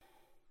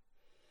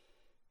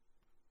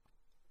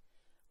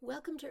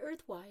Welcome to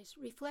Earthwise,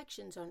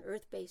 Reflections on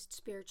Earth-Based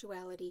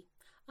Spirituality.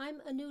 I'm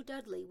Anu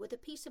Dudley with a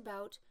piece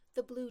about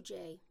the Blue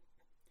Jay.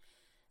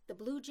 The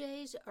Blue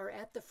Jays are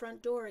at the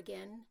front door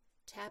again,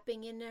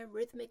 tapping in a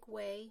rhythmic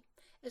way,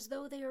 as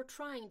though they are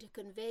trying to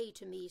convey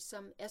to me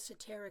some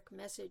esoteric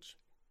message.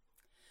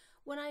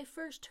 When I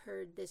first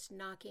heard this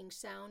knocking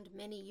sound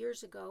many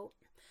years ago,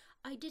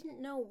 I didn't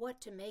know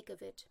what to make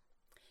of it.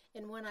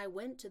 And when I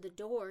went to the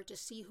door to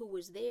see who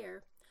was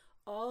there,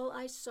 all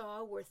I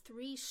saw were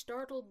 3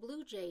 startled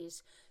blue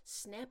jays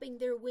snapping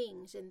their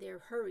wings in their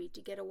hurry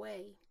to get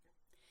away.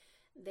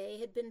 They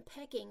had been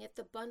pecking at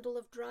the bundle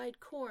of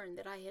dried corn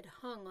that I had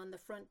hung on the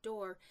front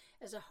door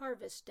as a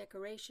harvest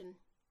decoration.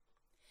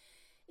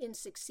 In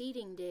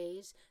succeeding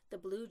days, the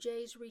blue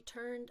jays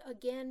returned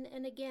again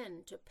and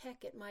again to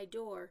peck at my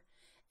door,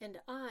 and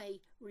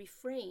I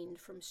refrained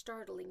from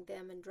startling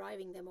them and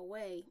driving them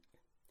away.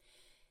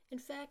 In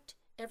fact,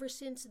 ever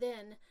since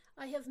then,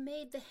 I have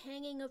made the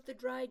hanging of the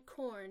dried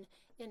corn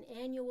an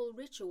annual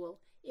ritual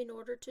in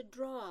order to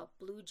draw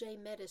blue jay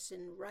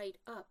medicine right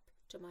up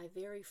to my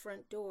very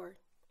front door.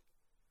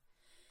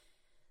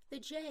 The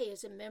jay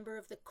is a member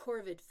of the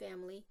corvid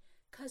family,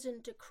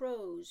 cousin to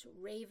crows,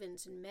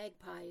 ravens, and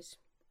magpies.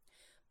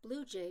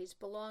 Blue jays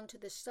belong to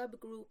the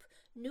subgroup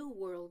New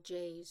World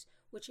jays,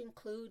 which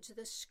includes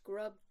the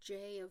scrub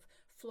jay of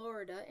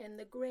Florida and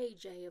the gray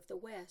jay of the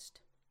West.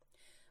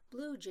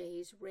 Blue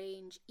jays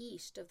range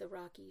east of the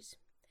Rockies.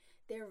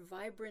 Their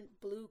vibrant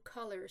blue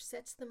color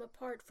sets them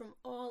apart from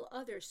all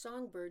other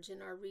songbirds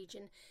in our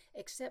region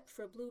except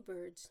for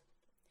bluebirds.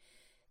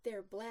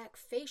 Their black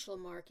facial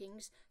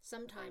markings,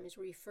 sometimes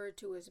referred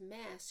to as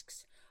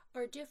masks,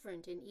 are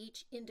different in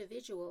each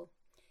individual,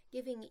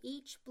 giving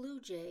each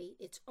blue jay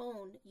its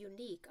own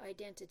unique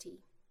identity.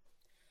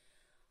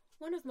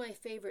 One of my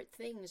favorite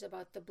things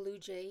about the blue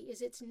jay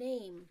is its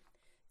name.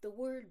 The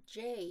word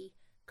jay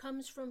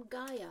comes from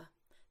Gaia,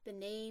 the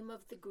name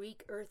of the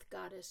Greek earth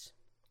goddess.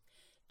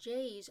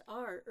 Jays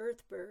are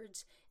earth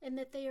birds, and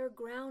that they are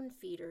ground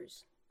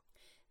feeders.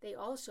 They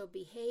also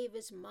behave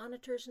as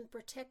monitors and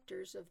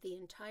protectors of the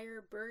entire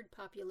bird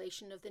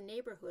population of the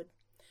neighborhood,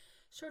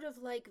 sort of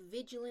like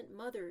vigilant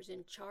mothers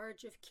in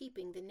charge of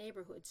keeping the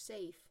neighborhood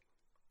safe.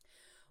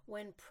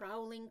 When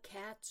prowling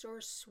cats or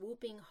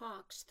swooping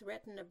hawks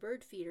threaten a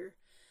bird feeder,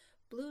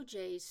 blue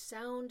jays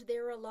sound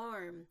their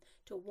alarm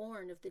to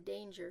warn of the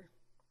danger.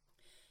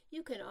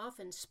 You can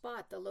often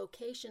spot the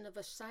location of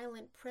a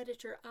silent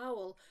predator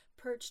owl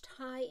perched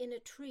high in a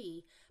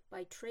tree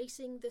by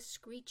tracing the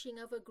screeching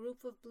of a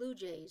group of blue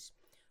jays,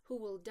 who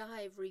will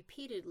dive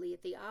repeatedly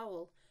at the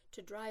owl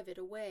to drive it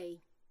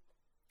away.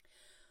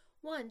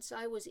 Once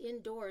I was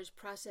indoors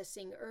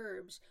processing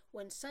herbs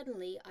when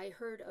suddenly I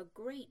heard a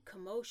great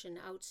commotion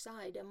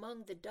outside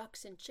among the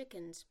ducks and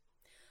chickens.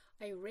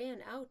 I ran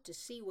out to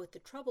see what the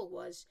trouble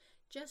was,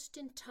 just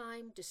in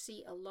time to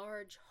see a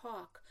large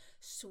hawk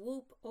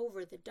swoop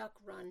over the duck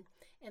run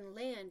and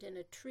land in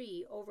a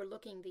tree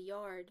overlooking the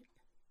yard.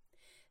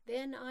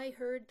 Then I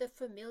heard the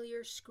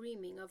familiar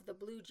screaming of the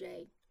blue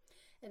jay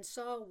and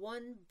saw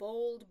one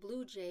bold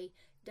blue jay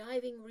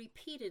diving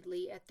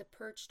repeatedly at the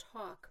perched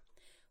hawk,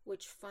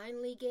 which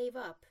finally gave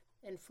up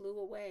and flew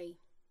away.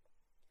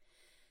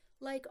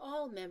 Like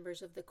all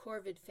members of the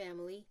corvid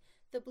family,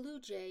 the blue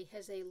jay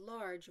has a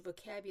large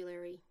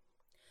vocabulary.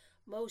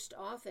 Most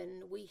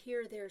often we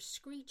hear their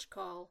screech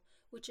call,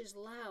 which is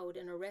loud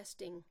and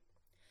arresting.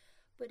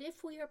 But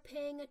if we are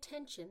paying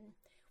attention,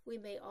 we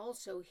may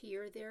also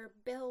hear their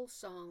bell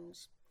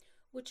songs,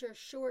 which are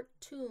short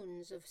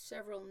tunes of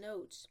several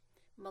notes,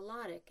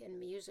 melodic and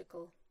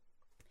musical.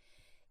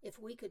 If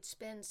we could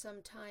spend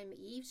some time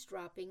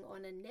eavesdropping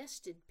on a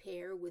nested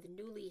pair with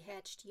newly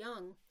hatched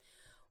young,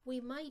 we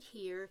might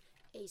hear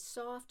a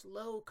soft,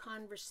 low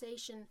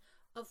conversation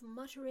of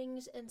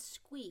mutterings and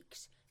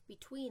squeaks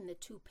between the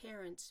 2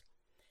 parents,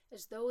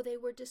 as though they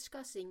were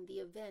discussing the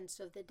events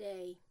of the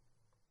day.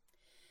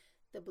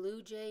 The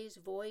blue jay's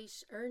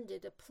voice earned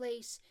it a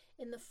place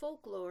in the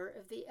folklore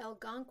of the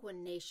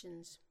Algonquin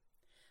nations.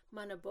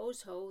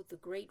 Manabozho, the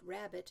great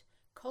rabbit,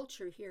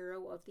 culture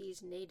hero of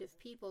these native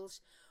peoples,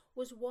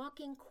 was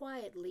walking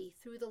quietly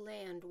through the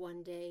land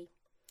one day.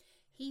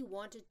 He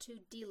wanted to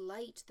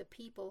delight the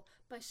people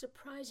by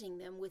surprising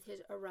them with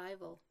his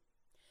arrival.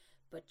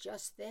 But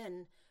just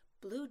then,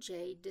 Blue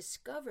Jay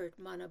discovered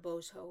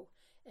Manabozho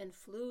and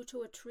flew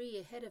to a tree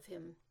ahead of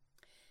him.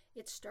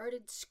 It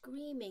started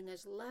screaming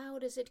as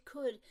loud as it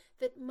could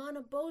that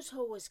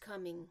Manabozho was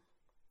coming.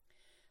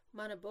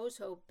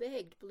 Manabozho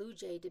begged Blue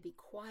Jay to be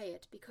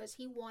quiet because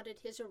he wanted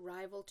his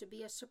arrival to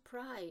be a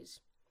surprise.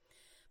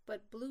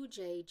 But Blue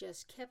Jay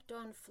just kept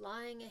on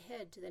flying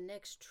ahead to the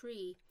next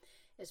tree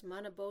as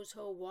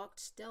Manabozho walked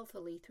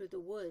stealthily through the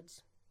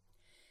woods.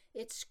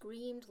 It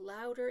screamed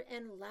louder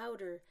and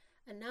louder,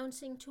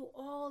 announcing to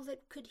all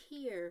that could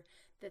hear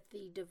that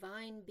the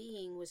divine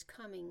being was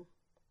coming.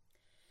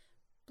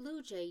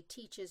 Blue Jay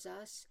teaches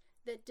us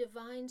that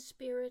divine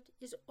spirit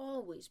is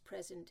always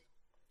present,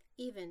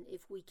 even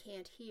if we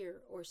can't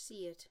hear or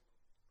see it.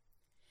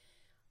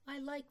 I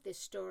like this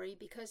story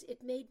because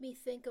it made me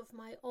think of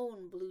my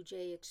own blue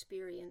jay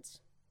experience.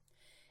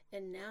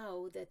 And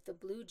now that the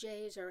blue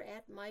jays are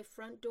at my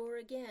front door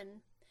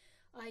again,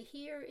 I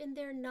hear in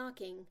their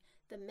knocking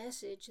the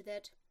message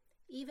that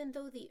even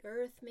though the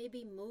earth may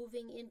be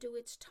moving into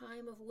its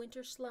time of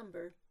winter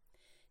slumber,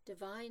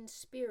 Divine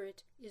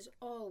Spirit is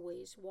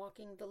always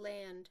walking the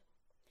land.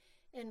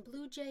 And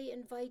Blue Jay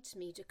invites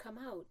me to come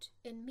out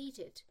and meet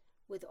it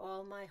with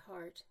all my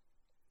heart.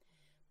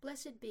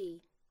 Blessed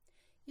be.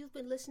 You've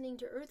been listening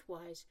to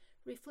Earthwise,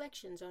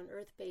 Reflections on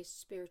Earth-Based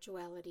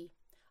Spirituality.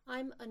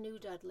 I'm Anu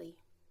Dudley.